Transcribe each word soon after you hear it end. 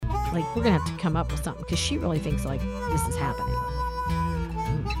Like, we're going to have to come up with something because she really thinks, like, this is happening.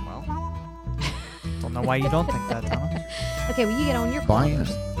 Well, don't know why you don't think that, Donna. Okay, well, you get on your Buy in.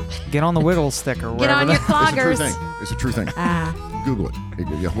 cloggers. Get on the wiggle stick or Get whatever. on your It's a true cloggers. thing. It's a true thing. Google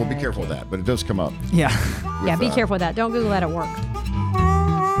it. We'll be careful with that, but it does come up. Yeah. Yeah, be with, careful with that. Don't Google that at work.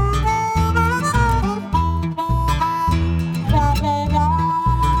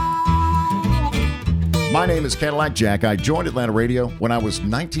 My name is Cadillac Jack. I joined Atlanta Radio when I was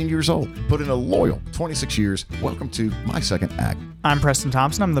 19 years old. Put in a loyal 26 years. Welcome to My Second Act. I'm Preston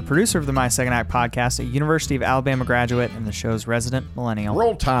Thompson. I'm the producer of the My Second Act podcast, a University of Alabama graduate and the show's resident millennial.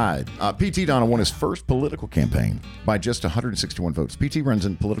 Roll Tide. PT Donna won his first political campaign by just 161 votes. PT runs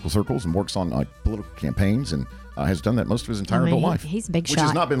in political circles and works on political campaigns and has done that most of his entire adult life. He's a big which shot.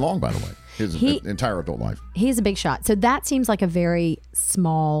 has not been long, by the way, his entire adult life. He's a big shot. So that seems like a very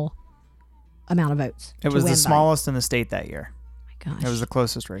small amount of votes. It was the smallest in the state that year. Oh my gosh. It was the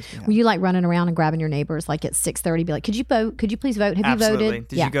closest race we had. Were you like running around and grabbing your neighbors like at 6:30? Be like, could you vote? Could you please vote? Have Absolutely. you voted?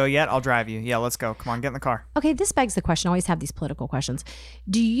 Did you go yet? I'll drive you. Yeah, let's go. Come on, get in the car. Okay, this begs the question. I always have these political questions.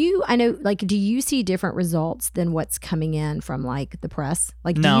 Do you see different results than what's coming in from like the press?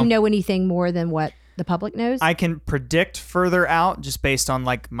 Like, do No. you know anything more than what the public knows? I can predict further out just based on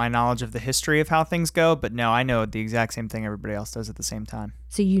like my knowledge of the history of how things go, but no, I know the exact same thing everybody else does at the same time.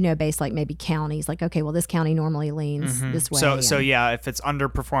 So based like maybe counties, like, okay, well, this county normally leans this way. So yeah, if it's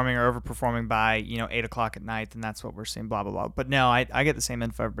underperforming or overperforming by 8:00 at night, then that's what we're seeing. Blah blah blah. But no, I get the same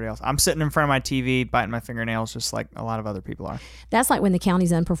info everybody else. I'm sitting in front of my TV, biting my fingernails, just like a lot of other people are. That's like when the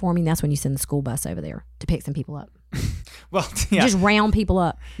county's underperforming. That's when you send the school bus over there to pick some people up. Well, yeah. Just round people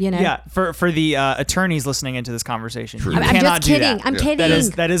up, Yeah, for the attorneys listening into this conversation, True. you I'm cannot just kidding. do that. I'm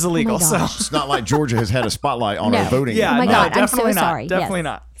kidding. That is illegal. Oh my gosh. It's not like Georgia has had a spotlight on our voting Yeah, Oh my no, God, I'm so definitely not. sorry. Definitely Yes.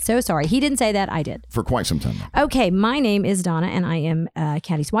 not. So sorry. He didn't say that. I did. for quite some time now. Okay, my name is Donna, and I am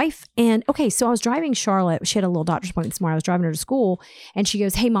Caddy's wife. And okay, so I was driving Charlotte. She had a little doctor's appointment this morning. I was driving her to school, and she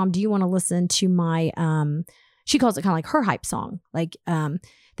goes, "Hey, Mom, do you want to listen to my?" She calls it kind of like her hype song, like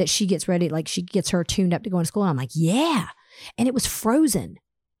that she gets ready, like she gets her tuned up to go into school. And I'm like, "Yeah," and it was Frozen.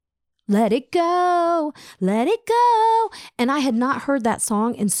 Let it go, let it go. And I had not heard that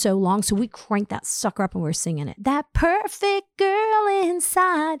song in so long. So we cranked that sucker up and we were singing it. That perfect girl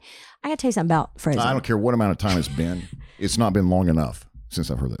inside. I got to tell you something about Frozen. I don't care what amount of time it's been. It's not been long enough since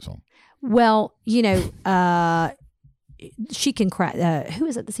I've heard that song. Well, she can crack. Who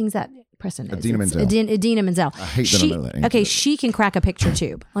is it that sings that? Preston knows. Idina It's Menzel. Idina Menzel. I hate that I know that answer. Okay, she can crack a picture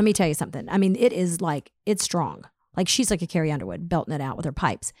tube. Let me tell you something. I mean, it is like, it's strong. Like she's like a Carrie Underwood, belting it out with her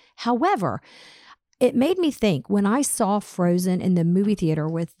pipes. However, it made me think when I saw Frozen in the movie theater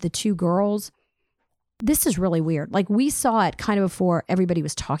with the two girls, this is really weird. Like we saw it kind of before everybody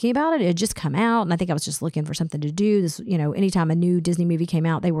was talking about it. It had just come out. And I think I was just looking for something to do. This, anytime a new Disney movie came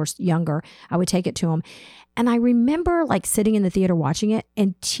out, they were younger, I would take it to them. And I remember like sitting in the theater watching it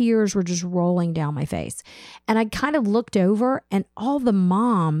and tears were just rolling down my face. And I kind of looked over and all the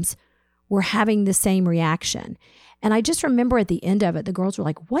moms were having the same reaction. And I just remember at the end of it, the girls were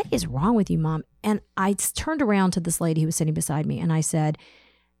like, "What is wrong with you, Mom?" And I turned around to this lady who was sitting beside me and I said,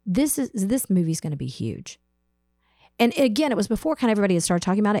 this movie's going to be huge. And again, it was before kind of everybody had started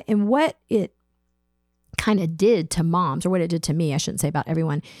talking about it. And what it kind of did to moms, or what it did to me, I shouldn't say about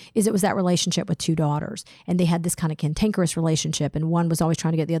everyone, is it was that relationship with two daughters. And they had this kind of cantankerous relationship. And one was always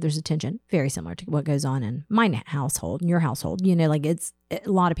trying to get the other's attention, very similar to what goes on in my household and your household, like it's a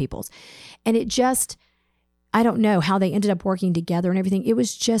lot of people's. And it just, I don't know how they ended up working together and everything. It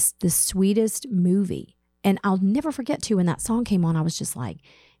was just the sweetest movie. And I'll never forget too, when that song came on, I was just like,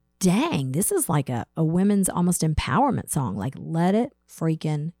 dang, this is like a women's almost empowerment song. Like, let it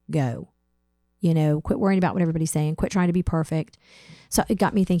freaking go. Quit worrying about what everybody's saying. Quit trying to be perfect. So it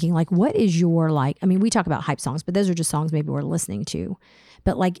got me thinking, like, what is your we talk about hype songs, but those are just songs maybe we're listening to.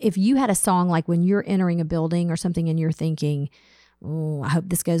 But like, if you had a song, like when you're entering a building or something and you're thinking, oh, I hope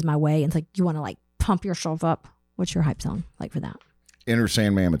this goes my way. And it's like, you want to like pump yourself up. What's your hype song like for that? Enter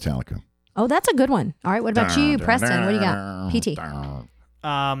Sandman, Metallica. Oh, that's a good one. All right. What about you, Preston? What do you got? PT.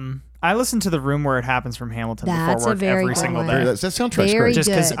 I listen to The Room Where It Happens from Hamilton That's before a work very every good single one. day. That soundtrack's Very great. Just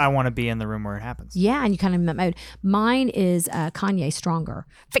because good. I want to be in the room where it happens. Yeah, and you kind of in that mode. Mine is Kanye, Stronger.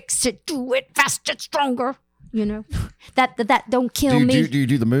 Fix it, do it, faster, stronger. That don't kill me. Do you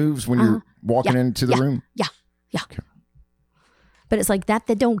do the moves when you're walking into the room? Yeah. Okay. But it's like that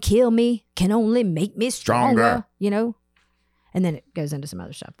don't kill me can only make me stronger. And then it goes into some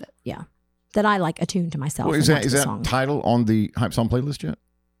other stuff that I like attune to myself. Well, is that title on the hype song playlist yet?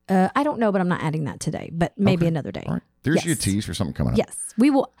 I don't know, but I'm not adding that today. But maybe another day. All right. There's your tease for something coming up. Yes, we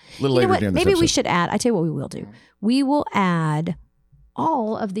will. A little later what? during this Maybe we episode. should add. I tell you what we will do. We will add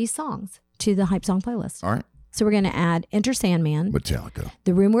all of these songs to the Hype Song playlist. All right. So we're going to add Enter Sandman, Metallica.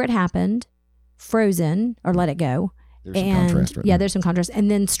 The Room Where It Happened, Frozen, or Let It Go. There's some contrast right yeah, there. there's some contrast. And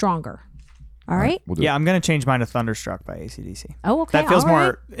then Stronger. All right? We'll do Yeah, it. I'm going to change mine to Thunderstruck by AC/DC. Oh, okay. That feels all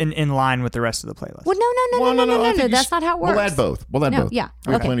right. more in line with the rest of the playlist. Well, no. I think you That's not how it works. We'll add both. We'll add No, both. yeah,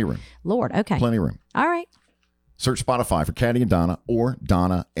 We have okay. plenty of room. Lord, okay. Plenty of room. All right. Search Spotify for Caddy and Donna or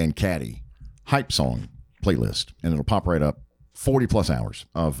Donna and Caddy Hype Song playlist, and it'll pop right up. 40 plus hours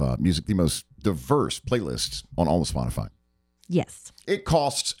of music, the most diverse playlists on all of Spotify. Yes. It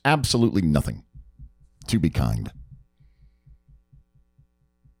costs absolutely nothing to be kind.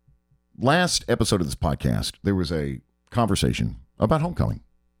 Last episode of this podcast, there was a conversation about homecoming,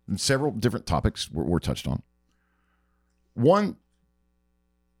 and several different topics were touched on. One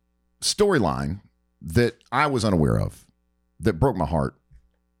storyline that I was unaware of that broke my heart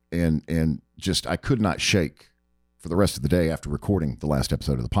and just I could not shake for the rest of the day after recording the last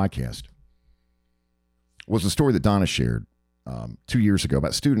episode of the podcast was the story that Donna shared 2 years ago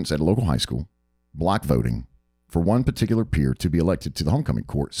about students at a local high school block voting for one particular peer to be elected to the homecoming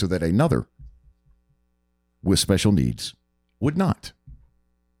court so that another with special needs would not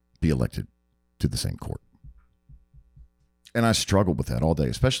be elected to the same court. And I struggled with that all day,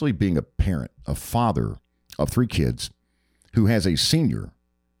 especially being a parent, a father of 3 kids who has a senior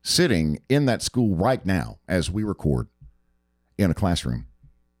sitting in that school right now as we record in a classroom.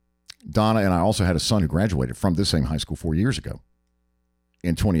 Donna and I also had a son who graduated from this same high school 4 years ago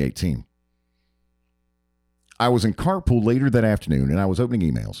in 2018. I was in carpool later that afternoon and I was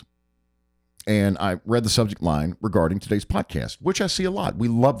opening emails and I read the subject line regarding today's podcast, which I see a lot. We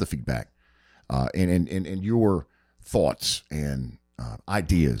love the feedback and your thoughts and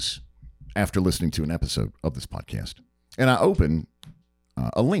ideas after listening to an episode of this podcast. And I opened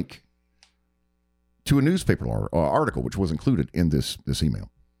a link to a newspaper article, which was included in this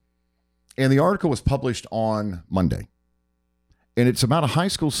email. And the article was published on Monday. And it's about a high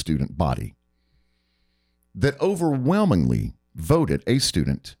school student body that overwhelmingly voted a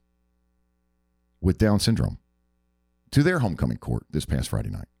student with Down syndrome to their homecoming court this past Friday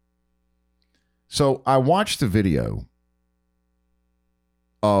night. So I watched the video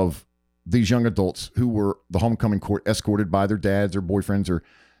of these young adults who were the homecoming court escorted by their dads or boyfriends or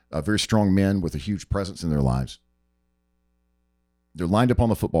very strong men with a huge presence in their lives. They're lined up on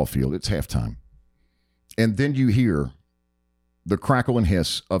the football field. It's halftime. And then you hear the crackle and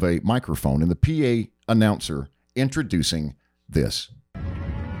hiss of a microphone and the PA announcer introducing this.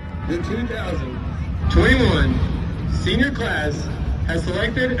 The 2021 senior class has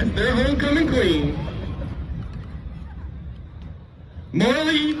selected as their homecoming queen,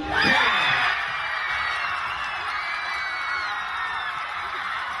 Marley.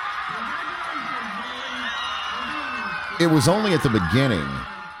 It was only at the beginning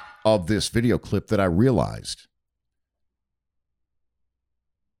of this video clip that I realized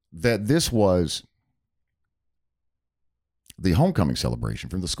that this was the homecoming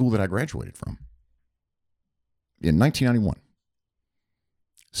celebration from the school that I graduated from in 1991.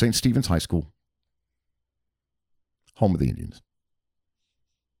 St. Stephen's High School, home of the Indians.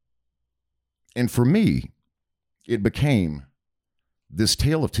 And for me, it became this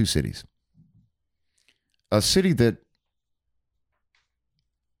tale of two cities. A city that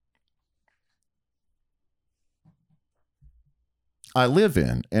I live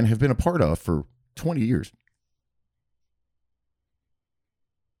in and have been a part of for 20 years.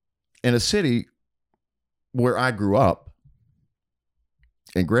 In a city where I grew up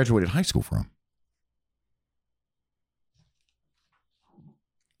and graduated high school from.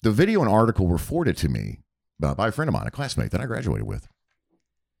 The video and article were forwarded to me by a friend of mine, a classmate that I graduated with.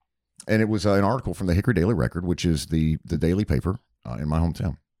 And it was an article from the Hickory Daily Record, which is the daily paper in my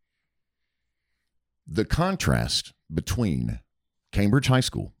hometown. The contrast between Cambridge High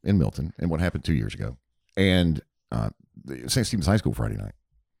School in Milton and what happened 2 years ago and St. Stephen's High School Friday night.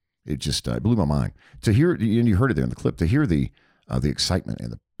 It just blew my mind to hear, and you heard it there in the clip, to hear the excitement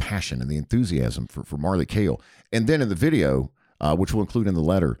and the passion and the enthusiasm for Marley Cale. And then in the video, which we'll include in the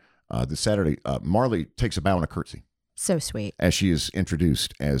letter this Saturday, Marley takes a bow and a curtsy. So sweet. As she is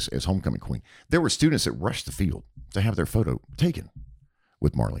introduced as homecoming queen. There were students that rushed the field to have their photo taken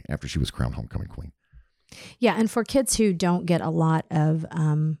with Marley after she was crowned homecoming queen. Yeah, and for kids who don't get a lot of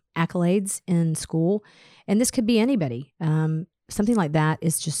accolades in school, and this could be anybody, something like that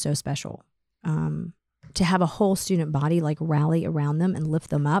is just so special. To have a whole student body like rally around them and lift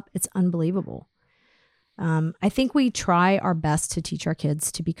them up, it's unbelievable. I think we try our best to teach our kids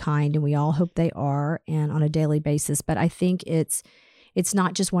to be kind, and we all hope they are, and on a daily basis. But I think it's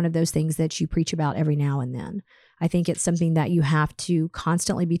not just one of those things that you preach about every now and then. I think it's something that you have to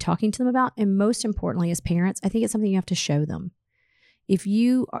constantly be talking to them about. And most importantly, as parents, I think it's something you have to show them. If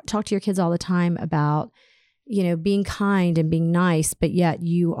you talk to your kids all the time about, being kind and being nice, but yet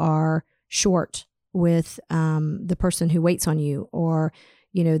you are short with the person who waits on you, or,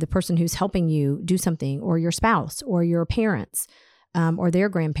 the person who's helping you do something, or your spouse, or your parents, or their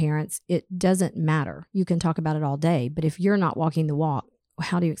grandparents, it doesn't matter. You can talk about it all day, but if you're not walking the walk,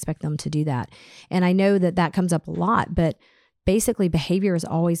 how do you expect them to do that? And I know that comes up a lot, but basically behavior is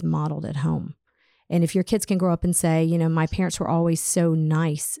always modeled at home. And if your kids can grow up and say, my parents were always so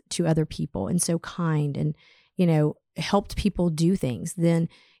nice to other people and so kind and, helped people do things, then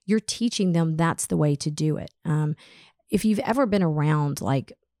you're teaching them that's the way to do it. If you've ever been around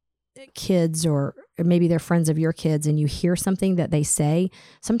like kids or maybe they're friends of your kids and you hear something that they say,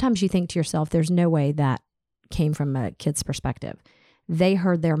 sometimes you think to yourself, there's no way that came from a kid's perspective. They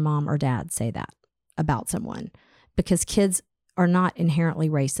heard their mom or dad say that about someone, because kids are not inherently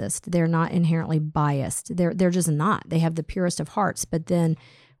racist. They're not inherently biased. They're just not. They have the purest of hearts. But then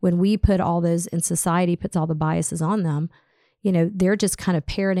when we put all those, and society puts all the biases on them, they're just kind of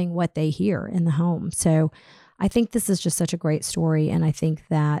parroting what they hear in the home. So I think this is just such a great story. And I think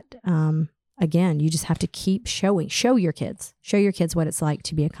that, again, you just have to keep show your kids what it's like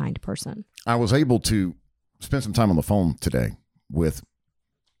to be a kind person. I was able to spend some time on the phone today with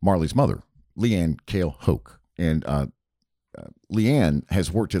Marley's mother, Leanne Cale Hoke. And Leanne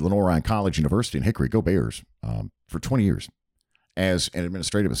has worked at Lenoir-Rhyne College University in Hickory, go Bears, for 20 years as an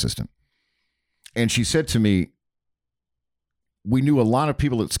administrative assistant. And she said to me, we knew a lot of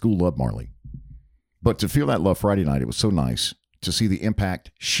people at school loved Marley, but to feel that love Friday night, it was so nice to see the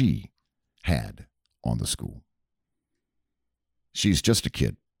impact she had on the school. She's just a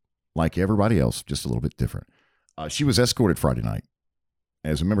kid, like everybody else, just a little bit different. She was escorted Friday night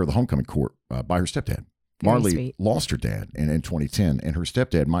as a member of the homecoming court by her stepdad. Very Marley sweet. lost her dad in 2010, and her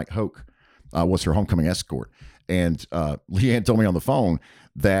stepdad, Mike Hoke, was her homecoming escort. And Leanne told me on the phone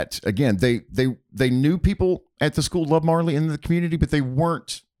that, again, they knew people at the school loved Marley in the community, but they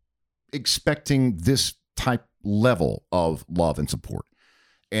weren't expecting this type level of love and support.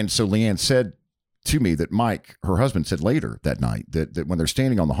 And so Leanne said to me that Mike, her husband, said later that night that when they're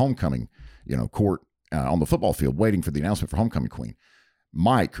standing on the homecoming, court on the football field waiting for the announcement for homecoming queen,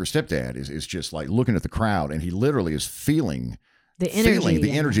 Mike, her stepdad, is just like looking at the crowd, and he literally is feeling the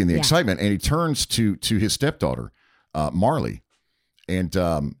energy and the excitement. And he turns to his stepdaughter, Marley, and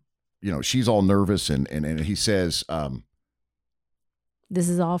she's all nervous, and he says, "This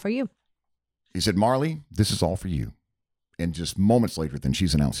is all for you." He said, "Marley, this is all for you." And just moments later, then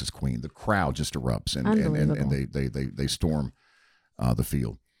she's announced as queen. The crowd just erupts, and they storm the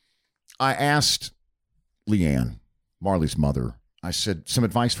field. I asked Leanne, Marley's mother, I said, some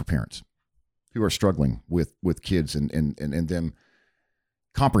advice for parents who are struggling with kids and them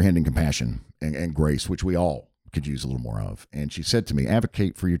comprehending compassion and grace, which we all could use a little more of. And she said to me,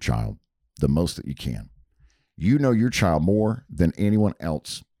 advocate for your child the most that you can. You know your child more than anyone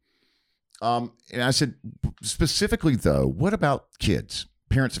else. And I said, specifically, though, what about kids,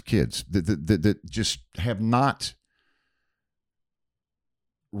 parents of kids that just have not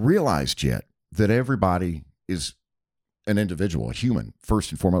realized yet that everybody is an individual, a human,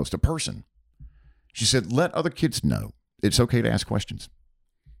 first and foremost, a person? She said, let other kids know it's okay to ask questions.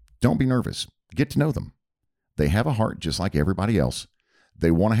 Don't be nervous. Get to know them. They have a heart just like everybody else.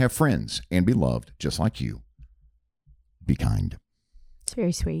 They want to have friends and be loved just like you. Be kind. It's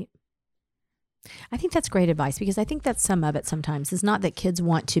very sweet. I think that's great advice, because I think that's some of it sometimes. It's not that kids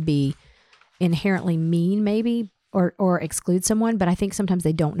want to be inherently mean maybe or exclude someone, but I think sometimes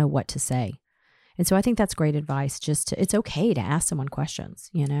they don't know what to say. And so I think that's great advice. It's okay to ask someone questions,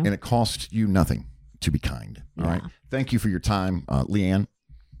 And it costs you nothing to be kind. All right. Thank you for your time, Leanne.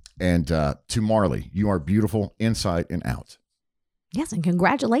 And to Marley, you are beautiful inside and out. Yes, and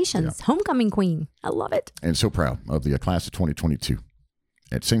congratulations, homecoming queen. I love it. And so proud of the class of 2022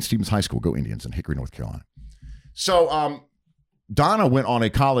 at St. Stephen's High School. Go Indians in Hickory, North Carolina. So Donna went on a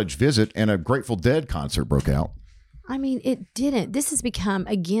college visit and a Grateful Dead concert broke out. I mean, it didn't. This has become,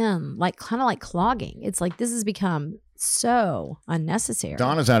 again, kind of like clogging. It's like this has become so unnecessary.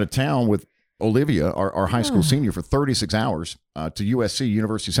 Donna's out of town with Olivia, our high school senior, for 36 hours to USC,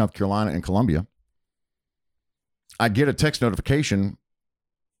 University of South Carolina, and Columbia. I get a text notification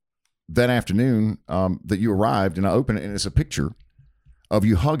that afternoon that you arrived, and I open it, and it's a picture of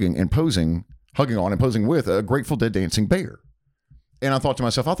you hugging on and posing with a Grateful Dead dancing bear. And I thought to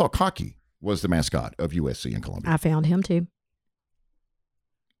myself, I thought Cocky was the mascot of USC in Columbia. I found him too.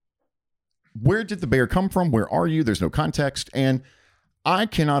 Where did the bear come from? Where are you? There's no context. And I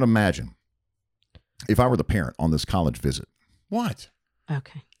cannot imagine if I were the parent on this college visit. What?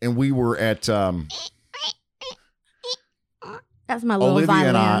 Okay. And we were at That's my little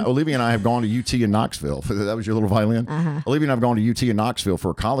violin. Olivia and I have gone to UT in Knoxville. That was your little violin? Uh-huh. Olivia and I have gone to UT in Knoxville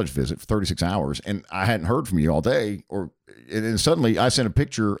for a college visit for 36 hours, and I hadn't heard from you all day. And suddenly I sent a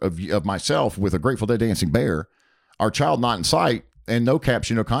picture of myself with a Grateful Dead dancing bear, our child not in sight, and no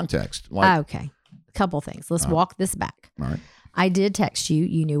caption, no context. Okay. A couple things. Let's walk this back. All right. I did text you.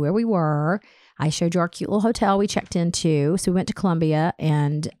 You knew where we were. I showed you our cute little hotel we checked into. So we went to Columbia,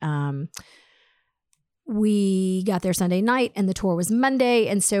 and we got there Sunday night, and the tour was Monday.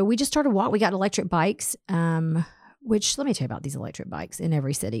 And so we just started walking. We got electric bikes, which let me tell you about these electric bikes in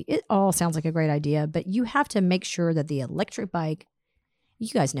every city. It all sounds like a great idea, but you have to make sure that the electric bike, you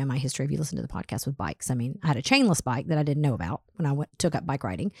guys know my history if you listen to the podcast with bikes. I mean, I had a chainless bike that I didn't know about when I took up bike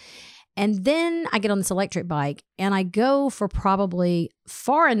riding. And then I get on this electric bike and I go for probably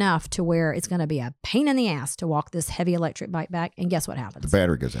far enough to where it's going to be a pain in the ass to walk this heavy electric bike back. And guess what happens? The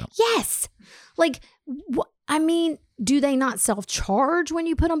battery goes out. Yes. Like, I mean, do they not self-charge when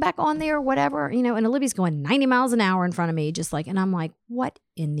you put them back on there or whatever? And Olivia's going 90 miles an hour in front of me, just like, and I'm like, what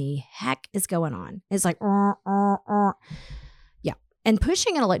in the heck is going on? It's like, yeah. And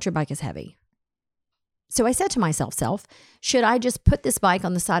pushing an electric bike is heavy. So I said to myself, should I just put this bike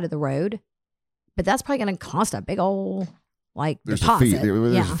on the side of the road? But that's probably going to cost a big old There's deposit. a fee.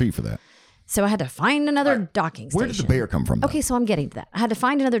 There's a fee for that. So I had to find another docking station. Where did the bear come from, though? Okay, so I'm getting to that. I had to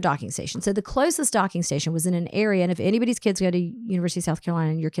find another docking station. So the closest docking station was in an area, and if anybody's kids go to University of South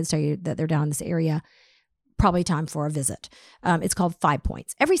Carolina and your kids tell you that they're down in this area, probably time for a visit. It's called 5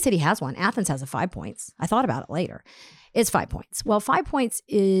 Points. Every city has one. Athens has a 5 Points. I thought about it later. It's 5 Points. Well, 5 Points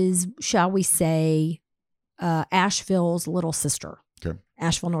is, shall we say, Asheville's little sister. Okay.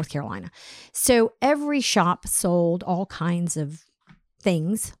 Asheville, North Carolina. So every shop sold all kinds of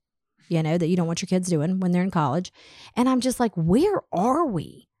things, that you don't want your kids doing when they're in college. And I'm just like, where are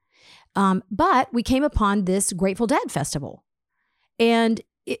we? But we came upon this Grateful Dead festival. And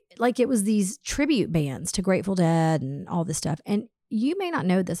it was these tribute bands to Grateful Dead and all this stuff. And you may not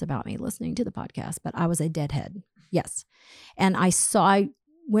know this about me listening to the podcast, but I was a Deadhead. Yes. And I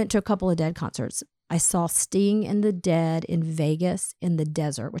went to a couple of Dead concerts. I saw Sting and the Dead in Vegas in the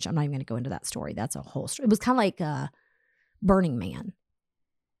desert, which I'm not even going to go into that story. That's a whole story. It was kind of like Burning Man,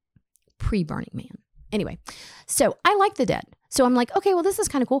 pre-Burning Man. Anyway, so I like the Dead. So I'm like, okay, well, this is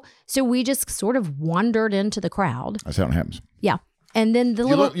kind of cool. So we just sort of wandered into the crowd. That's how it happens. Yeah. And then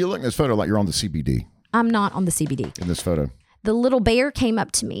you look in this photo like you're on the CBD. I'm not on the CBD. In this photo. The little bear came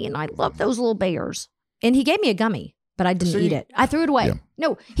up to me, and I love those little bears. And he gave me a gummy. But I didn't eat it. I threw it away. Yeah.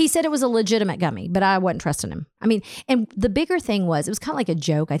 No, he said it was a legitimate gummy, but I wasn't trusting him. I mean, and the bigger thing was, it was kind of like a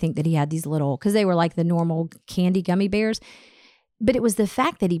joke, I think, that he had these little, because they were like the normal candy gummy bears. But it was the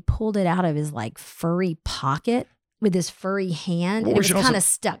fact that he pulled it out of his furry pocket with his furry hand. Well, and it was kind of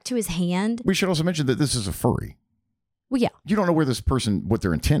stuck to his hand. We should also mention that this is a furry. Well, yeah. You don't know where this person, what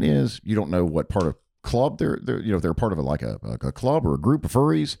their intent is. You don't know what part of club they're they're part of a club or a group of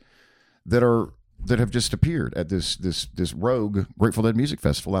furries that have just appeared at this rogue Grateful Dead music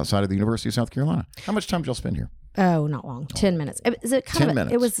festival outside of the University of South Carolina. How much time did y'all spend here? Oh, not long. 10 minutes. It was 10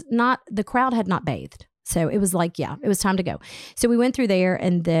 minutes. It was not, the crowd had not bathed. So it was like, yeah, it was time to go. So we went through there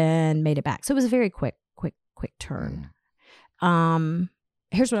and then made it back. So it was a very quick turn.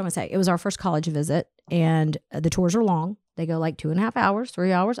 Here's what I'm going to say. It was our first college visit, and the tours are long. They go like 2.5 hours,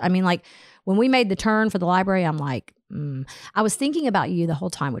 3 hours. I mean, when we made the turn for the library, I'm like, I was thinking about you the whole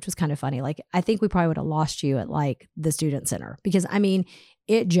time, which was kind of funny. I think we probably would have lost you at the student center, because I mean,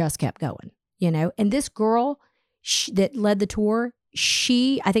 it just kept going, and this girl that led the tour,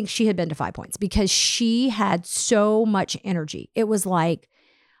 I think she had been to 5 Points because she had so much energy. It was like,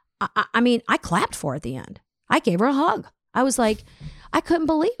 I mean, I clapped for her at the end. I gave her a hug. I was like, I couldn't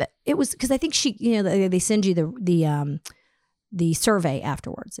believe it. It was because I think she, they send you the survey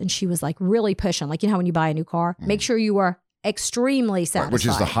afterwards, and she was really pushing, how when you buy a new car, make sure you are extremely satisfied, which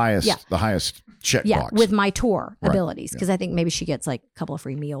is the highest check box. With my tour abilities, because I think maybe she gets a couple of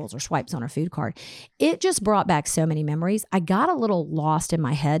free meals or swipes on her food card. It just brought back so many memories. I got a little lost in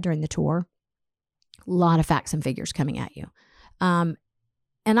my head during the tour. A lot of facts and figures coming at you.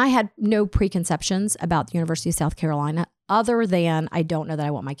 And I had no preconceptions about the University of South Carolina, other than I don't know that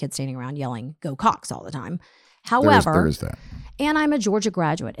I want my kids standing around yelling, "Go Cox" all the time. However, there is that. And I'm a Georgia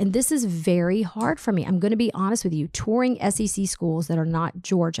graduate, and this is very hard for me. I'm going to be honest with you. Touring SEC schools that are not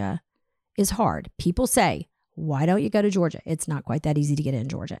Georgia is hard. People say, why don't you go to Georgia? It's not quite that easy to get in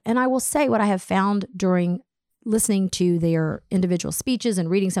Georgia. And I will say what I have found during listening to their individual speeches and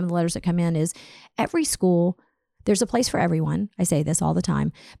reading some of the letters that come in is every school, there's a place for everyone. I say this all the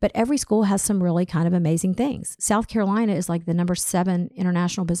time, but every school has some really kind of amazing things. South Carolina is like the number 7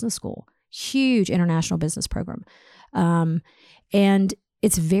 international business school, huge international business program. And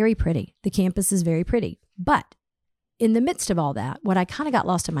it's very pretty. The campus is very pretty. But in the midst of all that, what I kind of got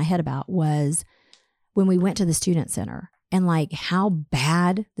lost in my head about was when we went to the student center and like how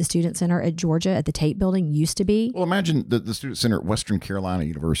bad the student center at Georgia at the Tate Building used to be. Well, imagine the student center at Western Carolina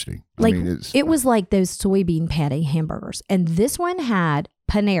University. Like it was like those soybean patty hamburgers. And this one had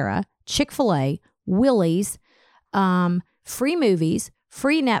Panera, Chick-fil-A, Willie's, free movies,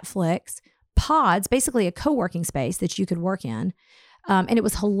 free Netflix, pods, basically a co-working space that you could work in. And it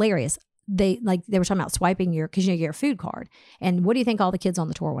was hilarious. They were talking about swiping because you get your food card. And what do you think all the kids on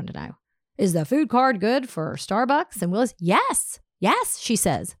the tour wanted to know? Is the food card good for Starbucks and Willie's? Yes, she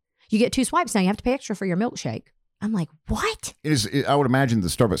says. You get 2 swipes now. You have to pay extra for your milkshake. I'm like, what? I would imagine the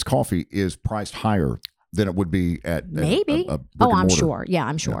Starbucks coffee is priced higher than it would be at maybe. a brick Oh, and I'm mortar. sure. Yeah,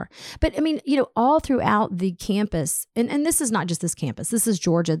 I'm sure. Yeah. But I mean, all throughout the campus, and this is not just this campus. This is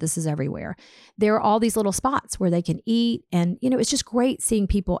Georgia. This is everywhere. There are all these little spots where they can eat. And, it's just great seeing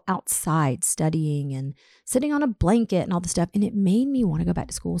people outside studying and sitting on a blanket and all this stuff. And it made me want to go back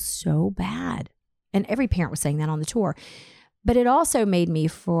to school so bad. And every parent was saying that on the tour. But it also made me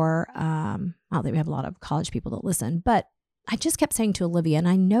I don't think we have a lot of college people that listen, but I just kept saying to Olivia, and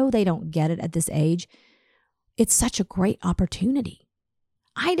I know they don't get it at this age, it's such a great opportunity.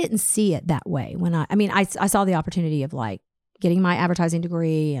 I didn't see it that way when I saw the opportunity of like getting my advertising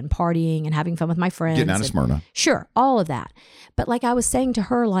degree and partying and having fun with my friends. Getting out of Smyrna. Sure, all of that. But like I was saying to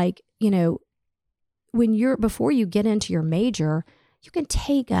her, like, before you get into your major, you can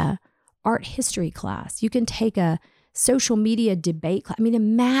take a art history class. You can take a social media debate class. I mean,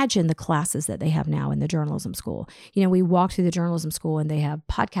 imagine the classes that they have now in the journalism school. We walk through the journalism school and they have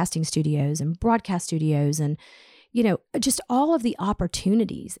podcasting studios and broadcast studios and, just all of the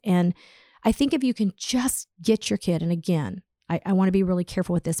opportunities. And I think if you can just get your kid, and again, I want to be really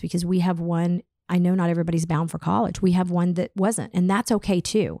careful with this because we have one, I know not everybody's bound for college. We have one that wasn't, and that's okay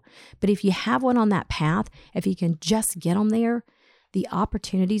too. But if you have one on that path, if you can just get them there, the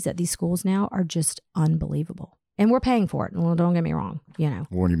opportunities at these schools now are just unbelievable. And we're paying for it. Well, don't get me wrong,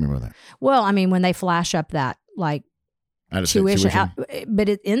 What do you mean by that? Well, I mean, when they flash up that like tuition. But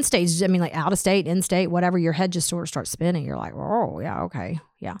in-state, I mean, like out-of-state, in-state, whatever, your head just sort of starts spinning. You're like, oh, yeah, okay,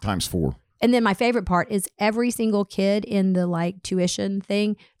 yeah. Times 4. And then my favorite part is every single kid in the like tuition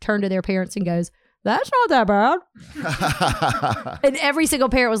thing turned to their parents and goes, that's not that bad. And every single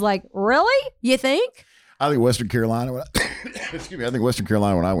parent was like, really? You think? I think Western Carolina, Western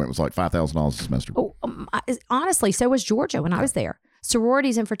Carolina when I went was like $5,000 a semester. Oh, honestly, so was Georgia when I was there.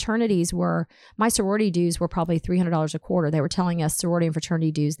 Sororities and fraternities my sorority dues were probably $300 a quarter. They were telling us sorority and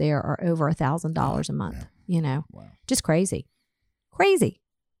fraternity dues there are over $1,000 a month, Wow. Just crazy.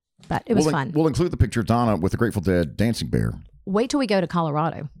 But it was fun. We'll include the picture of Donna with the Grateful Dead Dancing Bear. Wait till we go to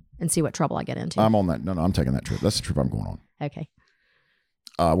Colorado and see what trouble I get into. I'm on that. No, I'm taking that trip. That's the trip I'm going on. Okay.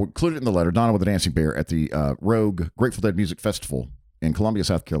 We'll include it in the letter. Donna with the Dancing Bear at the Rogue Grateful Dead Music Festival in Columbia,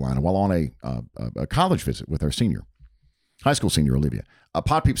 South Carolina, while on a college visit with our high school senior, Olivia.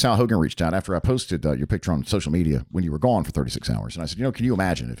 Pod Peep Sal Hogan reached out after I posted your picture on social media when you were gone for 36 hours. And I said, can you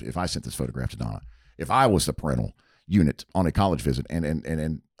imagine if I sent this photograph to Donna, if I was the parental unit on a college visit?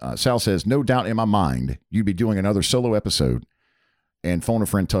 And Sal says, no doubt in my mind, you'd be doing another solo episode and phone a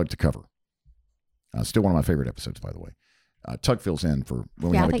friend Tug to cover. Still one of my favorite episodes, by the way. Tug fills in for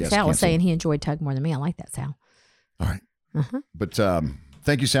when we have a guest. I think Sal was saying he enjoyed Tug more than me. I like that, Sal. All right. Uh-huh. But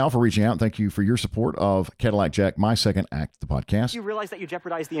thank you, Sal, for reaching out. And thank you for your support of Cadillac Jack, my second act, the podcast. Do you realize that you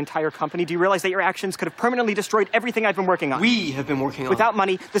jeopardized the entire company? Do you realize that your actions could have permanently destroyed everything I've been working on? We have been working on. Without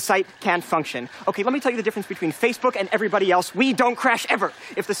money, the site can't function. Okay, let me tell you the difference between Facebook and everybody else. We don't crash ever.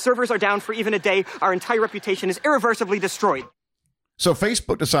 If the servers are down for even a day, our entire reputation is irreversibly destroyed. So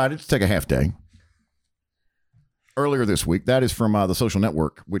Facebook decided to take a half day earlier this week. That is from the Social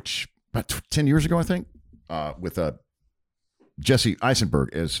Network, which about 10 years ago, I think, with Jesse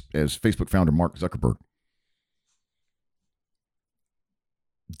Eisenberg as Facebook founder Mark Zuckerberg.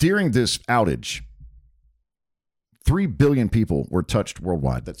 During this outage, 3 billion people were touched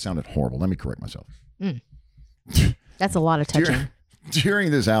worldwide. That sounded horrible. Let me correct myself. That's a lot of touching.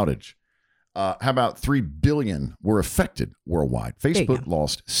 During this outage, how about 3 billion were affected worldwide? Facebook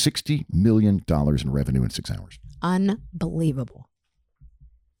lost $60 million in revenue in 6 hours. Unbelievable.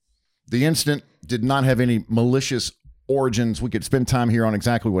 The incident did not have any malicious origins. We could spend time here on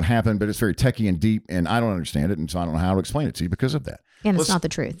exactly what happened, but it's very techie and deep, and I don't understand it, and so I don't know how to explain it to you because of that. And it's not the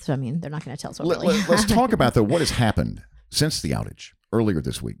truth. So, I mean, they're not going to tell us what really Let's talk about, though, what has happened since the outage. earlier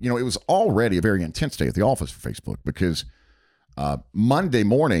this week. It was already a very intense day at the office for Facebook because Monday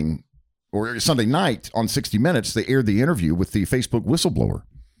morning or Sunday night on 60 Minutes, they aired the interview with the Facebook whistleblower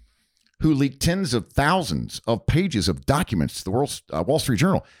who leaked tens of thousands of pages of documents to the Wall Street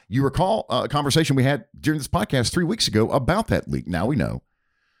Journal. You recall a conversation we had during this podcast 3 weeks ago about that leak. Now we know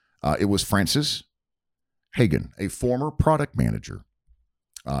it was Frances Haugen, a former product manager.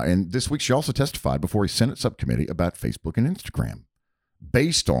 And this week she also testified before a Senate subcommittee about Facebook and Instagram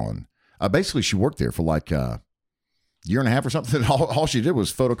based on, basically she worked there for like a year and a half or something. All she did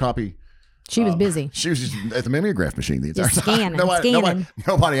was photocopy. She was busy. She was just at the mimeograph machine the entire Just time. scanning.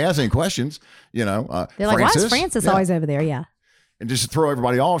 Nobody asked any questions. They're like, why is Frances always over there? Yeah. And just to throw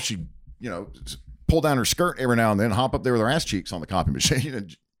everybody off, she, pull down her skirt every now and then, hop up there with her ass cheeks on the copy machine.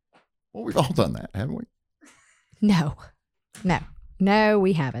 And, well, we've all done that, haven't we? No,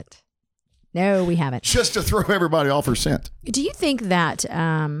 we haven't. No, we haven't. Just to throw everybody off her scent. Do you think that?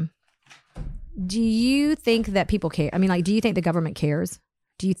 People care? I mean, like, do you think the government cares?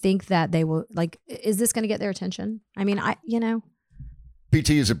 Do you think that they will, like, is this going to get their attention? I mean, PT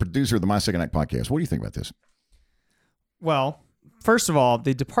is a producer of the My Second Act podcast. What do you think about this? Well, first of all,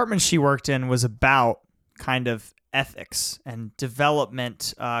 the department she worked in was about kind of ethics and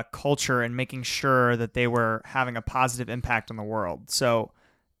development culture and making sure that they were having a positive impact on the world. So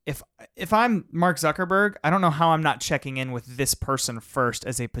if I'm Mark Zuckerberg, I don't know how I'm not checking in with this person first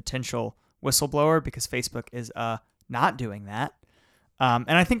as a potential whistleblower, because Facebook is not doing that.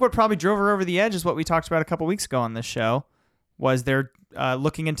 And I think what probably drove her over the edge is what we talked about a couple weeks ago on this show, was they're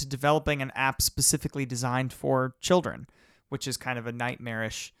looking into developing an app specifically designed for children, which is kind of a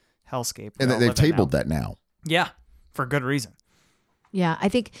nightmarish hellscape. And they've tabled that now. Yeah, for good reason. Yeah, I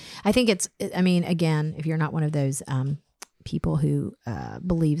think it's, I mean, again, if you're not one of those people who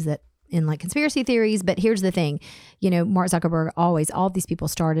believes that in like conspiracy theories, but here's the thing, Mark Zuckerberg all these people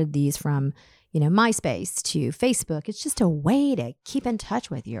started these from, MySpace to Facebook. It's just a way to keep in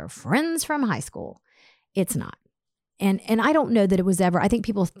touch with your friends from high school. It's not. And I don't know that it was ever, I think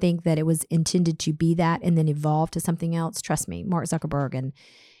people think that it was intended to be that and then evolve to something else. Trust me, Mark Zuckerberg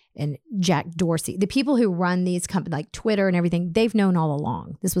and Jack Dorsey, the people who run these companies like Twitter and everything, they've known all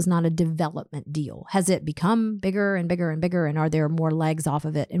along. This was not a development deal. Has it become bigger and bigger and bigger? And are there more legs off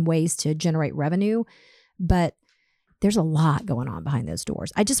of it and ways to generate revenue? But there's a lot going on behind those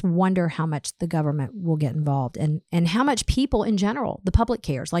doors. I just wonder how much the government will get involved and how much people in general, the public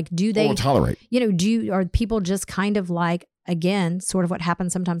cares. Like, do they tolerate? Are people just kind of like, again, sort of what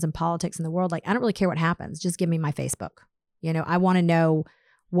happens sometimes in politics in the world? Like, I don't really care what happens. Just give me my Facebook. I want to know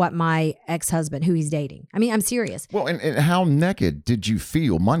what my ex-husband, who he's dating. I mean, I'm serious. Well, and how naked did you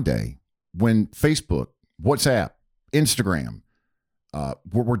feel Monday when Facebook, WhatsApp, Instagram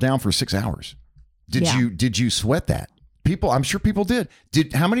were down for 6 hours? Did you sweat that? I'm sure people did.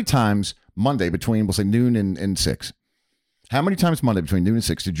 How many times Monday between, we'll say noon and 6, how many times Monday between noon and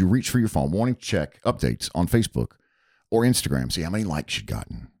 6 did you reach for your phone wanting to check updates on Facebook or Instagram, see how many likes you'd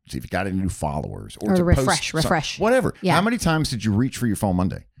gotten, see if you got any new followers, or to refresh, whatever. Yeah. How many times did you reach for your phone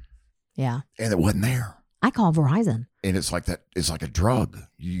Monday? Yeah. And it wasn't there. I call Verizon. And it's like that. It's like a drug.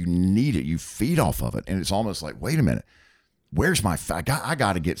 You need it. You feed off of it. And it's almost like, wait a minute, where's my, I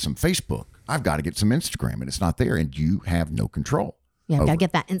got to get some Facebook. I've got to get some Instagram, and it's not there. And you have no control. Yeah, got to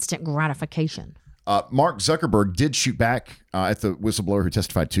get that instant gratification. Mark Zuckerberg did shoot back at the whistleblower who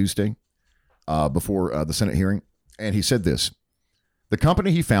testified Tuesday before the Senate hearing. And he said this: the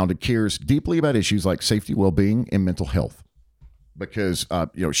company he founded cares deeply about issues like safety, well-being, and mental health. Because,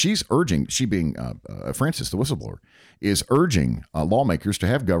 she's urging, she being Frances, the whistleblower, is urging lawmakers to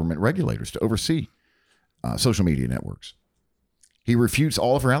have government regulators to oversee social media networks. He refutes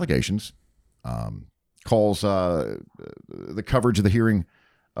all of her allegations, calls the coverage of the hearing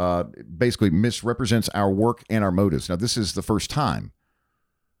basically misrepresents our work and our motives. Now, this is the first comments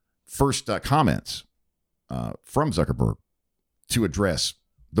from Zuckerberg to address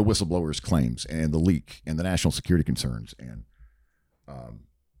the whistleblower's claims and the leak and the national security concerns. And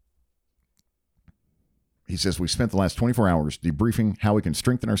he says, we spent the last 24 hours debriefing how we can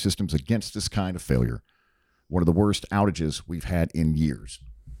strengthen our systems against this kind of failure. One of the worst outages we've had in years.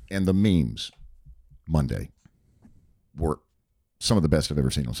 And the memes Monday were some of the best I've ever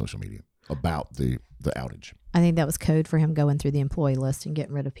seen on social media about the outage. I think that was code for him going through the employee list and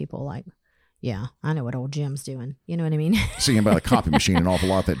getting rid of people like, yeah, I know what old Jim's doing. You know what I mean? Seeing about a copy machine an awful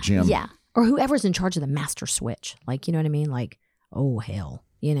lot, that Jim. Yeah. Or whoever's in charge of the master switch. Like, you know what I mean? Like, oh, hell,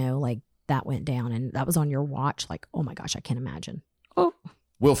 like that went down and that was on your watch. Like, oh my gosh, I can't imagine. Oh.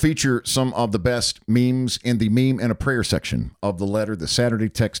 We'll feature some of the best memes in the meme and a prayer section of the letter, the Saturday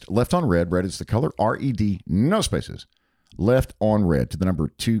text left on red. Red is the color, RED, no spaces, Left on Red to the number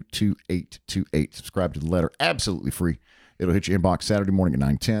 22828. Subscribe to the letter. Absolutely free. It'll hit your inbox Saturday morning at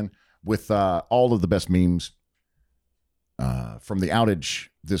 9:10 with all of the best memes from the outage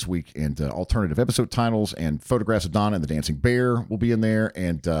this week, and alternative episode titles and photographs of Donna and the Dancing Bear will be in there,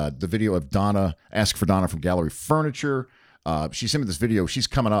 and the video of Donna, Ask for Donna from Gallery Furniture. She sent me this video. She's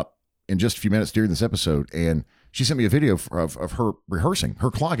coming up in just a few minutes during this episode, and she sent me a video of her rehearsing, her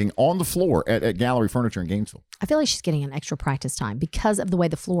clogging on the floor at Gallery Furniture in Gainesville. I feel like she's getting an extra practice time because of the way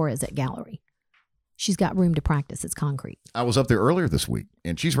the floor is at Gallery. She's got room to practice. It's concrete. I was up there earlier this week,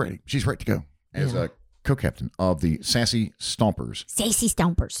 and she's ready. She's ready to go as a co-captain of the Sassy Stompers. Sassy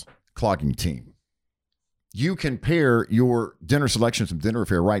Stompers. Clogging team. You can pair your dinner selections from Dinner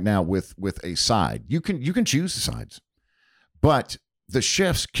Affair right now with a side. You can choose the sides, but the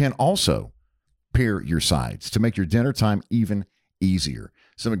chefs can also pair your sides to make your dinner time even easier.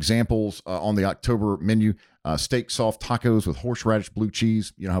 Some examples on the October menu: steak soft tacos with horseradish blue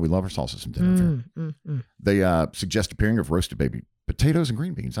cheese. You know how we love our salsas from Dinner Affair. They suggest a pairing of roasted baby potatoes and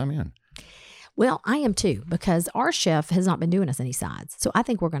green beans. I'm in. Well, I am too, because our chef has not been doing us any sides. So I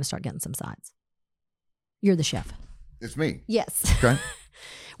think we're going to start getting some sides. You're the chef. It's me. Yes. Okay.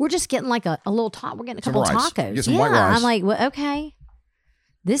 We're just getting like a little top. We're getting a couple Some rice. tacos. Get some white rice. I'm like, well, okay.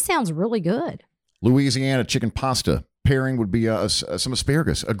 This sounds really good. Louisiana chicken pasta pairing would be some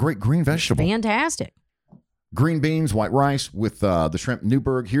asparagus, a great green vegetable. Fantastic. Green beans, white rice with the shrimp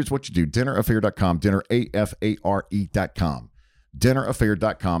Newburgh. Here's what you do. Dinneraffair.com, dinneraffair.com.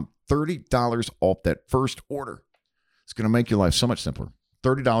 Dinneraffair.com. $30 off that first order. It's going to make your life so much simpler.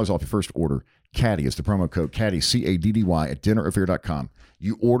 $30 off your first order. Caddy is the promo code. Caddy, C-A-D-D-Y at dinneraffair.com.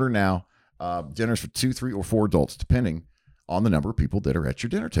 You order now. Dinners for 2, 3, or 4 adults, depending on the number of people that are at your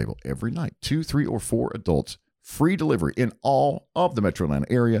dinner table every night. 2, 3, or 4 adults. Free delivery in all of the Metro Atlanta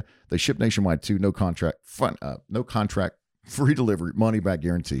area. They ship nationwide too. No contract. Free delivery. Money back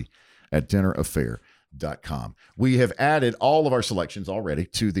guarantee at dinneraffair.com. We have added all of our selections already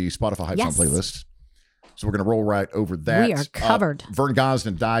to the Spotify Hype Song playlist. So we're going to roll right over that. We are covered. Vern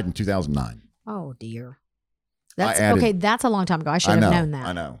Gosdin died in 2009. Oh, dear. That's a long time ago. I should have known that.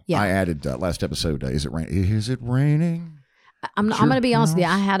 I know. Yeah. I added last episode, Is It Raining? I'm going to be honest with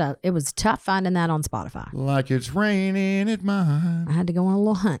you. It was tough finding that on Spotify. Like it's raining at mine. I had to go on a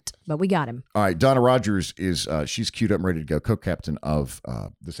little hunt, but we got him. All right. Donna Rogers she's queued up and ready to go. Co-captain of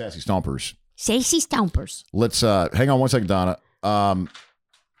the Sassy Stompers. Sassy Stompers. Let's hang on one second, Donna.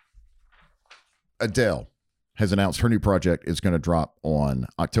 Adele has announced her new project is going to drop on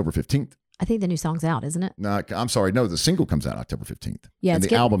October 15th. I think the new song's out, isn't it? No, I'm sorry. No, the single comes out October 15th. Yeah, and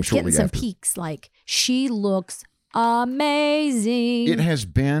it's the album it's shortly getting after. some peaks. Like, she looks amazing. It has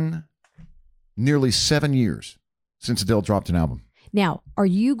been nearly 7 years since Adele dropped an album. Now, are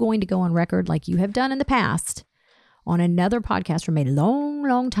you going to go on record like you have done in the past on another podcast from a long,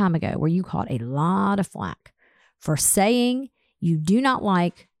 long time ago where you caught a lot of flack for saying you do not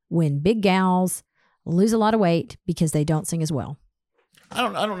like when big gals lose a lot of weight because they don't sing as well? I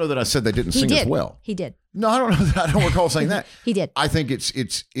don't know that I said they didn't sing as well. He did. No, I don't know. I don't recall saying that. He did. I think it's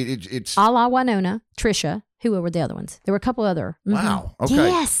a la Winona, Trisha. Who were the other ones? There were a couple other. Wow. Okay.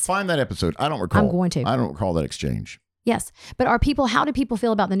 Yes. Find that episode. I don't recall. I'm going to. I don't recall that exchange. Yes. But how do people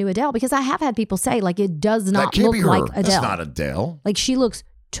feel about the new Adele? Because I have had people say, like, it does not that can't look be her. like Adele. That's not Adele. Like, she looks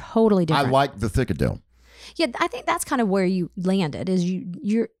totally different. I like the thick Adele. Yeah, I think that's kind of where you landed.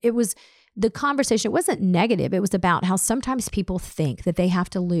 It was the conversation. It wasn't negative. It was about how sometimes people think that they have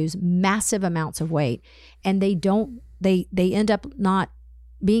to lose massive amounts of weight, and they don't. They end up not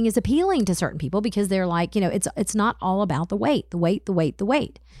being as appealing to certain people because they're like, it's not all about the weight.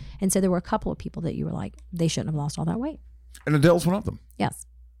 And so there were a couple of people that you were like, they shouldn't have lost all that weight. And Adele's one of them. Yes.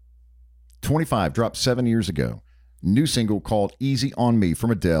 25 dropped 7 years ago. New single called Easy on Me from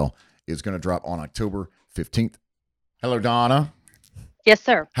Adele is going to drop on October 15th. Hello, Donna. Yes,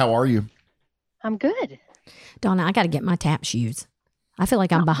 sir. How are you? I'm good. Donna, I got to get my tap shoes. I feel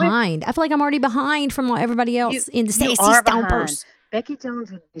like I'm behind. I feel like I'm already behind from everybody else in the Sassy Stompers. Behind. Becky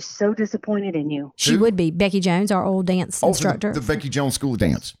Jones would be so disappointed in you. She would be. Becky Jones, our old dance instructor. The Becky Jones School of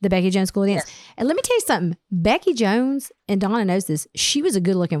Dance. The Becky Jones School of Dance. Yes. And let me tell you something. Becky Jones, and Donna knows this, she was a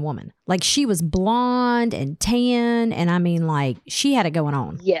good looking woman. Like, she was blonde and tan. And I mean, like, she had it going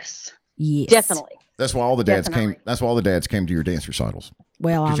on. Yes. Yes. Definitely. That's why all the dads Definitely. came. That's why all the dads came to your dance recitals.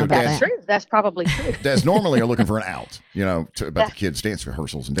 Well, I don't know your about dad's that. True. That's probably true. Dads normally are looking for an out, about the kids' dance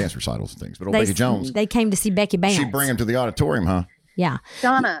rehearsals and dance recitals and things. But old Becky Jones, They came to see Becky Bounce. she'd bring them to the auditorium, huh? Yeah.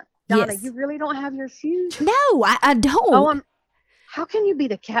 Donna, Yes. you really don't have your shoes? No, I don't. Oh, How can you be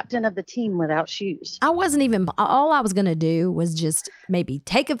the captain of the team without shoes? I wasn't even, all I was going to do was just maybe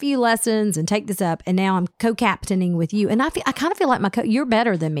take a few lessons and take this up. And now I'm co-captaining with you. And I kind of feel like you're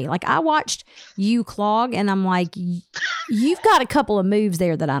better than me. Like I watched you clog and I'm like, you've got a couple of moves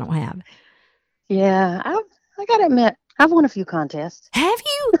there that I don't have. Yeah, I got to admit, I've won a few contests. Have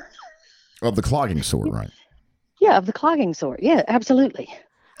you? Of the clogging sort, right? Yeah, of the clogging sort. Yeah, absolutely.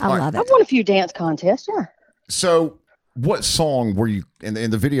 I love I've it. won a few dance contests. Yeah. So, what song were you? And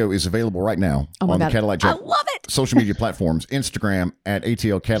the video is available right now on the Cadillac Jack. I love it. Social media platforms, Instagram at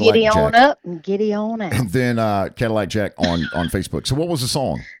ATL Cadillac Giddy Jack. on up and giddy on out. And then Cadillac Jack on Facebook. So, what was the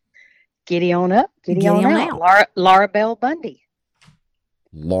song? Giddy on up, giddy, Giddy on, on out. out. Laura Bell Bundy.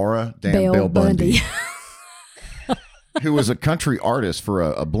 Laura Bell Bundy, who was a country artist for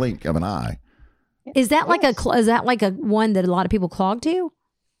a blink of an eye. Is that like a one that a lot of people clog to?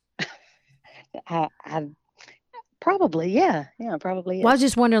 I probably, yeah, probably. Is. Well, I was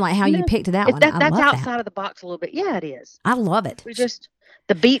just wondering like how you picked that one. That's I love outside that. of the box a little bit. Yeah, it is. I love it.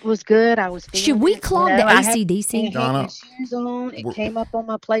 The beat was good. I was. Should we clog the AC/DC? Donna, shoes on. It came up on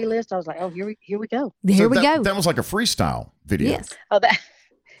my playlist. I was like, oh, here we go. Here we go. That was like a freestyle video. Yes. Oh,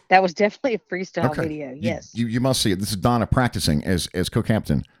 that was definitely a freestyle Okay. video. Yes. You must see it. This is Donna practicing as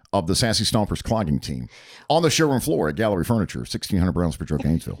co-captain of the Sassy Stompers clogging team on the showroom floor at Gallery Furniture, 1600 Brownsbridge Road,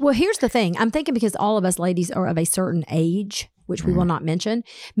 Gainesville. Well, here's the thing. I'm thinking because all of us ladies are of a certain age, which we will not mention,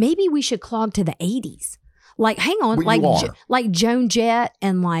 maybe we should clog to the 80s. Like, hang on, Well, like Joan Jett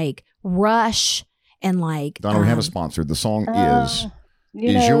and like Rush and like Donna, we have a sponsor. The song is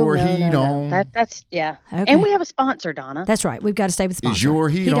Your Heat On? That's yeah. Okay. And we have a sponsor, Donna. That's right. We've got to stay with sponsor. Is Your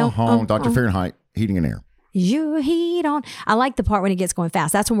Heat On Home? Dr. Fahrenheit Heating and Air. Is your heat on? I like the part when it gets going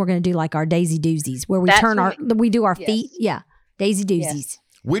fast. That's when we're going to do like our daisy doozies, where we we do our feet. Yeah, daisy doozies. Yes.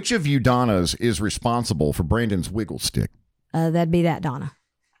 Which of you Donnas is responsible for Brandon's wiggle stick? That'd be that, Donna.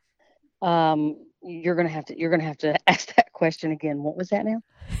 You're gonna have to ask that question again. What was that now?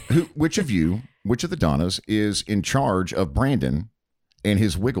 Which of the Donnas is in charge of Brandon and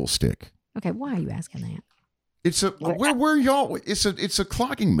his wiggle stick? Okay, why are you asking that? It's a where y'all? It's a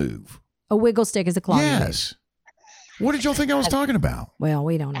clogging move. A wiggle stick is a clogging move. Yes. What did y'all think I was talking about? Well,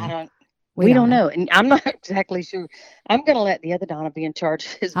 we don't know. We don't know, and I'm not exactly sure. I'm going to let the other Donna be in charge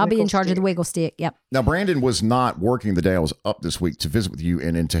of his. I'll be in charge stick. of the wiggle stick. Yep. Now, Brandon was not working the day I was up this week to visit with you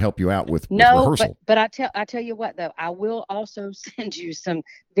and to help you out with No, rehearsal. but I tell you what though, I will also send you some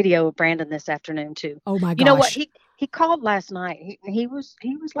video of Brandon this afternoon too. Oh my gosh. You know what? He called last night. He was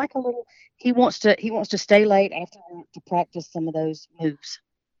like a little. He wants to stay late after work to practice some of those moves.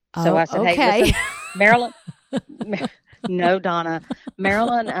 So I said, okay. hey, listen, Marilyn. No, Donna.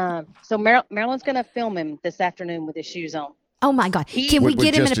 Marilyn. So Marilyn's going to film him this afternoon with his shoes on. Oh my God. Can we With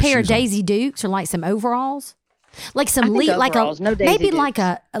get him in just a his pair of shoes on. Daisy Dukes or like some overalls? Like some I think like overalls, no Daisy maybe Dukes.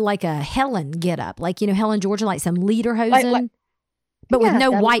 like a Helen get up. Like, Helen Georgia, like some lederhosen. Like- but with Yeah, no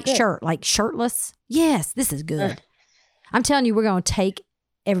that'd be white good. shirt, like shirtless. Yes, this is good. I'm telling you, we're going to take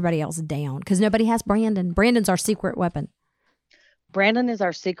everybody else down because nobody has Brandon. Brandon's our secret weapon. Brandon is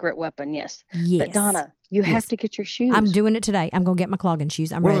our secret weapon. Yes. Yes. But Donna, you have to get your shoes. I'm doing it today. I'm going to get my clogging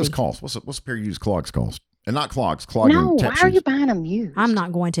shoes. I'm What do ready. those cost? What's a pair of used clogs cost? And not clogs, clogging No, tap why are shoes. you buying them used? I'm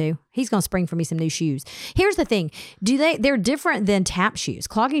not going to. He's going to spring for me some new shoes. Here's the thing. They're different than tap shoes.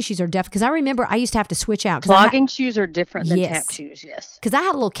 Clogging shoes are different because I remember I used to have to switch out. Clogging shoes are different than Yes. tap shoes. Yes. Because I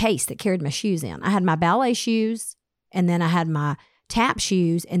had a little case that carried my shoes in. I had my ballet shoes, and then I had my tap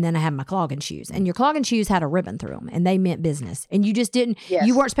shoes, and then I had my clogging shoes. And your clogging shoes had a ribbon through them, and they meant business. And you just didn't. Yes.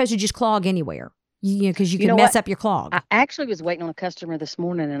 You weren't supposed to just clog anywhere. Because you You could know mess what? up your clog. I actually was waiting on a customer this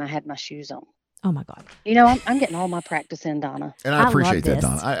morning and I had my shoes on. Oh my God. I'm getting all my practice in, Donna. And I I love appreciate that, this.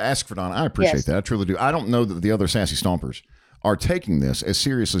 Donna. I ask for Donna. I appreciate Yes. that. I truly do. I don't know that the other Sassy Stompers are taking this as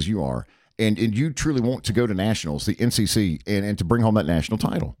serious as you are. And you truly want to go to nationals, the NCC, and to bring home that national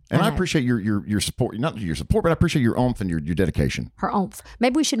title. And I know. appreciate your support, not your support, but I appreciate your oomph and your dedication. Her oomph.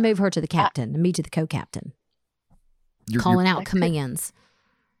 Maybe we should move her to the captain and me to the co-captain. You're- Calling you're- out commands.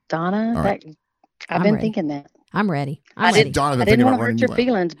 Donna, All right. I've I'm been ready. thinking that. I'm ready. I I'm ready. didn't, Donna, I been didn't thinking want about to hurt running your you out.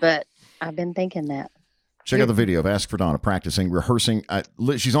 feelings, but I've been thinking that. Check out the video of Ask for Donna practicing, rehearsing.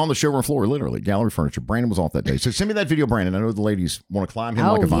 She's on the showroom floor, literally. Gallery Furniture. Brandon was off that day. So send me that video, Brandon. I know the ladies want to climb him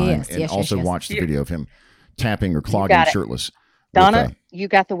like a vine yes, and yes, also yes. watch the video of him tapping or clogging got it. shirtless. Donna, with, you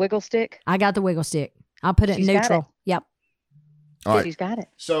got the wiggle stick? I got the wiggle stick. I'll put it in She's got neutral. Yep. all right. She's got it.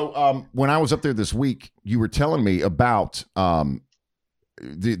 So when I was up there this week, you were telling me about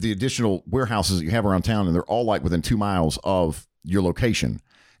the additional warehouses that you have around town, and they're all like within 2 miles of your location.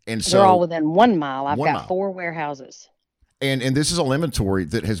 And so They're all within 1 mile. I've 1 got mile. 4 warehouses. And this is all inventory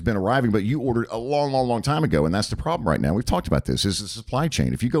that has been arriving, but you ordered a long, long, long time ago. And that's the problem right now. We've talked about this, is the supply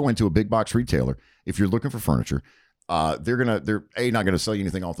chain. If you go into a big box retailer, if you're looking for furniture, they're A, not going to sell you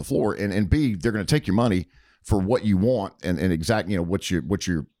anything off the floor, and B, they're going to take your money for what you want and exact, what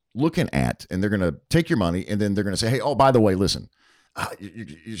you're looking at, and they're going to take your money, and then they're going to say, hey, oh, by the way, listen,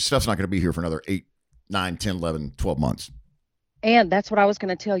 your stuff's not going to be here for another 8, 9, 10, 11, 12 months. And that's what I was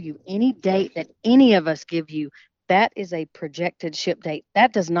going to tell you. Any date that any of us give you, that is a projected ship date.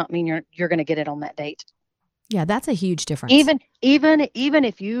 That does not mean you're going to get it on that date. Yeah, that's a huge difference. Even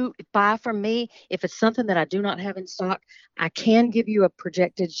if you buy from me, if it's something that I do not have in stock, I can give you a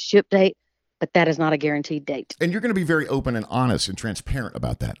projected ship date, but that is not a guaranteed date. And you're going to be very open and honest and transparent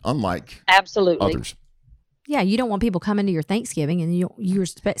about that, unlike absolutely others. Yeah, you don't want people coming to your Thanksgiving and you're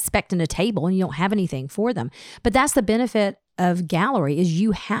expecting a table and you don't have anything for them. But that's the benefit of Gallery, is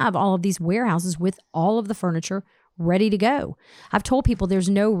you have all of these warehouses with all of the furniture ready to go. I've told people there's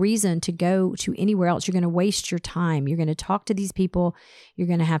no reason to go to anywhere else. You're going to waste your time. You're going to talk to these people. You're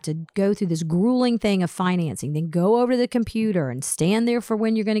going to have to go through this grueling thing of financing, then go over to the computer and stand there for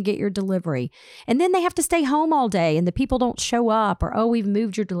when you're going to get your delivery. And then they have to stay home all day and the people don't show up, or, oh, we've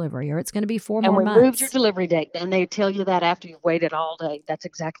moved your delivery, or it's going to be 4 more months. And we moved your delivery date. And they tell you that after you've waited all day. That's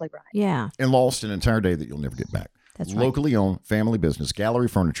exactly right. Yeah. And lost an entire day that you'll never get back. That's right. Locally owned family business, Gallery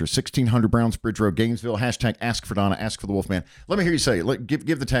Furniture, 1600 Brownsbridge Road, Gainesville. Hashtag Ask for Donna, Ask for the Wolfman. Let me hear you say it.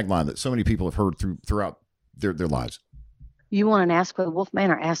 Give the tagline that so many people have heard throughout their lives. You want an Ask for the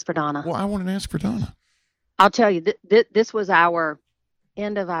Wolfman or Ask for Donna? Well, I want an Ask for Donna. I'll tell you, this was our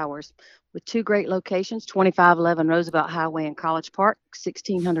end of hours with 2 great locations, 2511 Roosevelt Highway in College Park,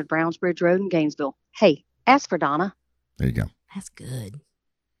 1600 Brownsbridge Road in Gainesville. Hey, Ask for Donna. There you go. That's good.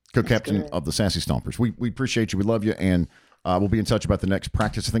 Co-captain of the Sassy Stompers. We appreciate you. We love you. And we'll be in touch about the next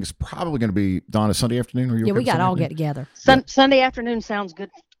practice. I think it's probably going to be, Donna, Sunday afternoon. Are you Yeah, okay we got to all get together. Sunday afternoon sounds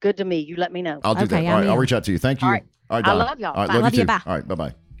good to me. You let me know. I'll do that. All right, I'll reach out to you. Thank you. All right. Donna. I love y'all. All right, Bye. love you too. Bye. All right,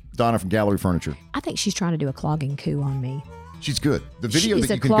 bye-bye. Donna from Gallery Furniture. I think she's trying to do a clogging coup on me. She's good. The video She's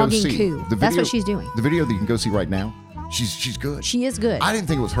that a you can go clogging see. coup. That's what she's doing. The video that you can go see right now, she's good. She is good. I didn't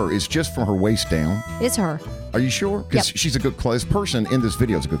think it was her. It's just from her waist down. It's her. Are you sure? Because she's a good this person in this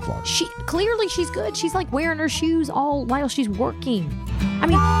video is a good clogger. She's good. She's like wearing her shoes all while she's working. I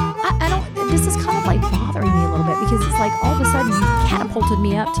mean, I don't. This is kind of like bothering me a little bit, because it's like all of a sudden you catapulted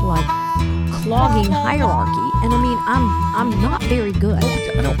me up to like clogging hierarchy, and I mean I'm not very good.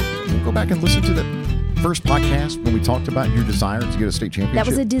 I know. We'll go back and listen to the first podcast when we talked about your desire to get a state championship. That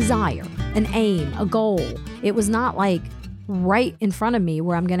was a desire, an aim, a goal. It was not like right in front of me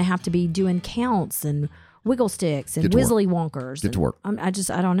where I'm going to have to be doing counts and wiggle sticks and whizzly wonkers. Get to work. I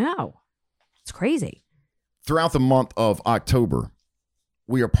don't know. It's crazy. Throughout the month of October,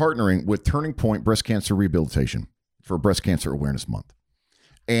 we are partnering with Turning Point Breast Cancer Rehabilitation for Breast Cancer Awareness Month.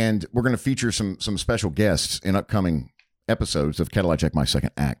 And we're going to feature some special guests in upcoming episodes of Cadillac Jack My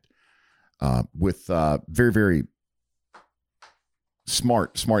Second Act with very, very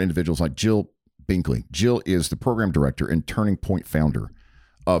smart individuals like Jill Binkley. Jill is the program director and Turning Point founder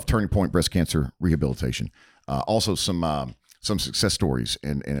of Turning Point Breast Cancer Rehabilitation. Also some success stories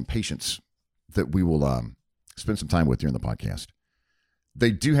and patients that we will spend some time with during the podcast.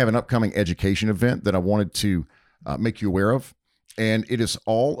 They do have an upcoming education event that I wanted to make you aware of, and it is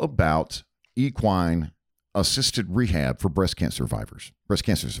all about equine assisted rehab for breast cancer survivors.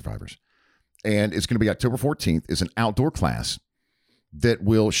 And it's going to be October 14th. It's an outdoor class that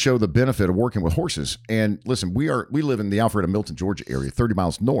will show the benefit of working with horses. And listen, we live in the Alpharetta, Milton, Georgia area, 30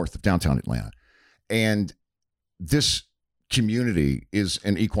 miles north of downtown Atlanta. And this community is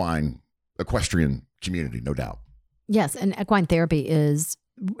an equestrian community, no doubt. Yes, and equine therapy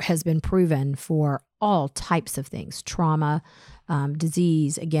has been proven for all types of things, trauma,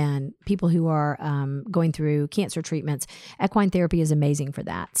 disease, again, people who are going through cancer treatments. Equine therapy is amazing for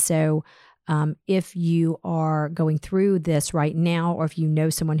that. So if you are going through this right now, or if you know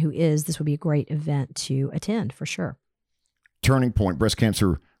someone who is, this would be a great event to attend for sure. Turning Point Breast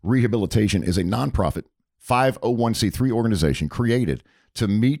Cancer Rehabilitation is a nonprofit 501c3 organization created to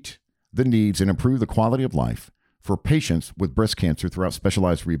meet the needs and improve the quality of life for patients with breast cancer throughout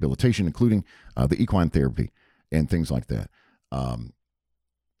specialized rehabilitation, including the equine therapy and things like that.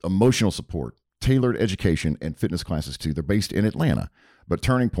 Emotional support, tailored education, and fitness classes too. They're based in Atlanta, but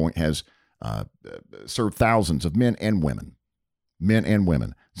Turning Point has served thousands of men and women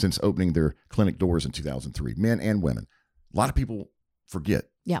since opening their clinic doors in 2003. Men and women. A lot of people forget.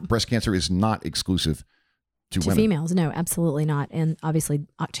 Yeah. Breast cancer is not exclusive to women. Females. No, absolutely not. And obviously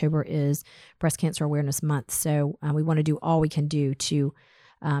October is Breast Cancer Awareness Month. So we want to do all we can do to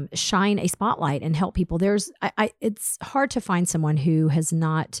shine a spotlight and help people. It's hard to find someone who has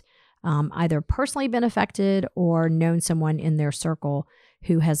not either personally been affected or known someone in their circle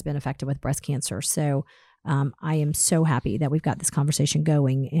who has been affected with breast cancer. So I am so happy that we've got this conversation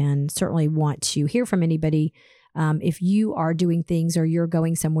going, and certainly want to hear from anybody. If you are doing things or you're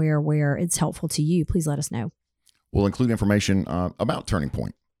going somewhere where it's helpful to you, please let us know. We'll include information about Turning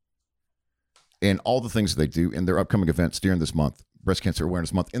Point and all the things that they do in their upcoming events during this month, Breast Cancer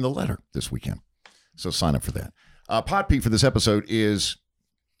Awareness Month, in the letter this weekend. So sign up for that. Pod Peep for this episode is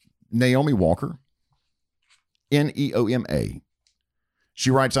Naomi Walker, Neoma. She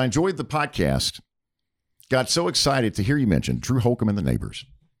writes, I enjoyed the podcast. Got so excited to hear you mention Drew Holcomb and the Neighbors.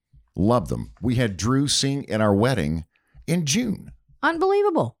 Love them. We had Drew sing at our wedding in June.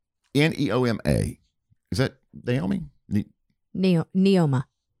 Unbelievable. Neoma. Is that Naomi?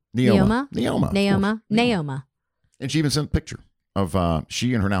 Neoma. And she even sent a picture of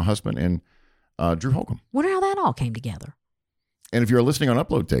she and her now husband and Drew Holcomb. Wonder how that all came together. And if you're listening on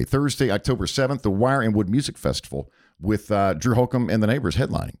Upload Day, Thursday, October 7th, the Wire and Wood Music Festival with Drew Holcomb and the Neighbors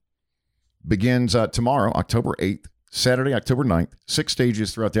headlining begins tomorrow, October 8th, Saturday, October 9th, 6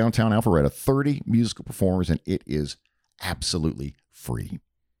 stages throughout downtown Alpharetta, 30 musical performers, and it is absolutely free.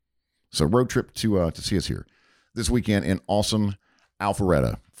 So road trip to see us here this weekend in awesome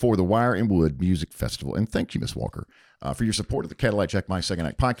Alpharetta for the Wire and Wood Music Festival. And thank you, Miss Walker, for your support of the Cadillac Jack My Second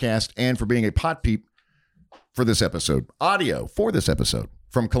Act podcast and for being a pod peep for this episode. Audio for this episode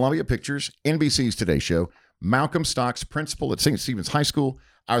from Columbia Pictures, NBC's Today Show, Malcolm Stocks, principal at St. Stephen's High School.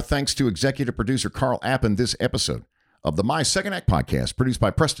 Our thanks to executive producer Carl Appen. This episode of the My Second Act podcast, produced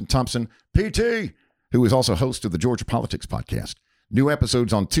by Preston Thompson, PT, who is also host of the Georgia Politics podcast. New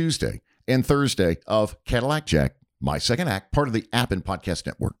episodes on Tuesday and Thursday of Cadillac Jack, My Second Act, part of the Appen Podcast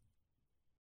Network.